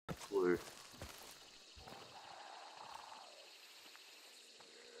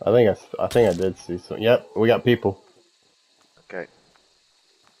I think I did see some. Yep, we got people. Okay.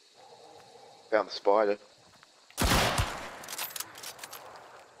 Found the spider.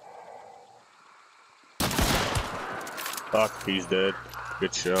 Fuck, he's dead.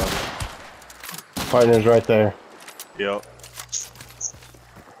 Good shot. Partner's right there. Yep.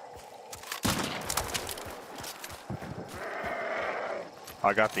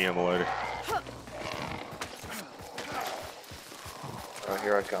 I got the ammo loader. Oh,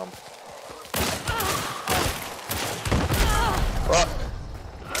 here I come. Fuck.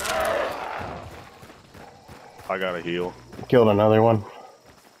 I got a heal. Killed another one.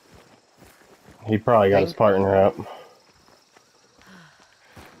 He probably got his partner up.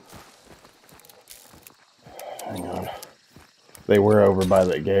 Hang on. They were over by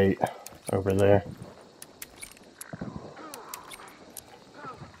the gate. Over there.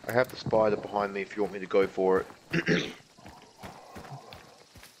 I have the spider behind me if you want me to go for it.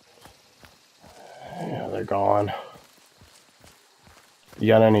 Yeah, they're gone. You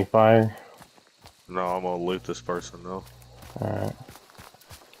got any fire? No, I'm gonna loot this person though. Alright.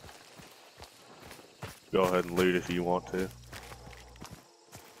 Go ahead and loot if you want to.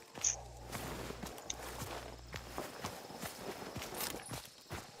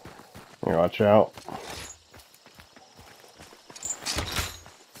 Here, watch out.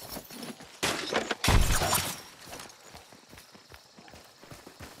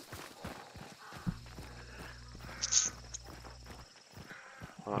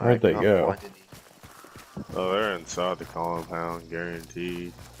 Where'd they go? Oh, they're inside the compound,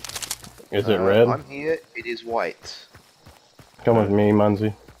 guaranteed. Is it red? I'm here. It is white. Come with me,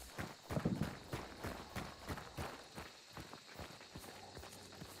 Munzie.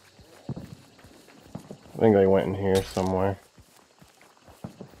 I think they went in here somewhere.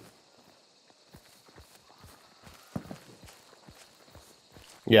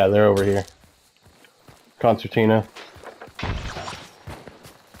 Yeah, they're over here. Concertina.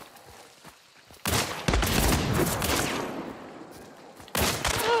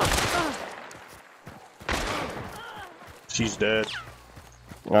 She's dead.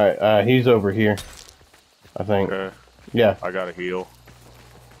 Alright, he's over here. I think. Okay. Yeah. I got a heal.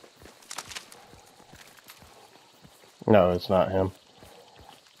 No, it's not him.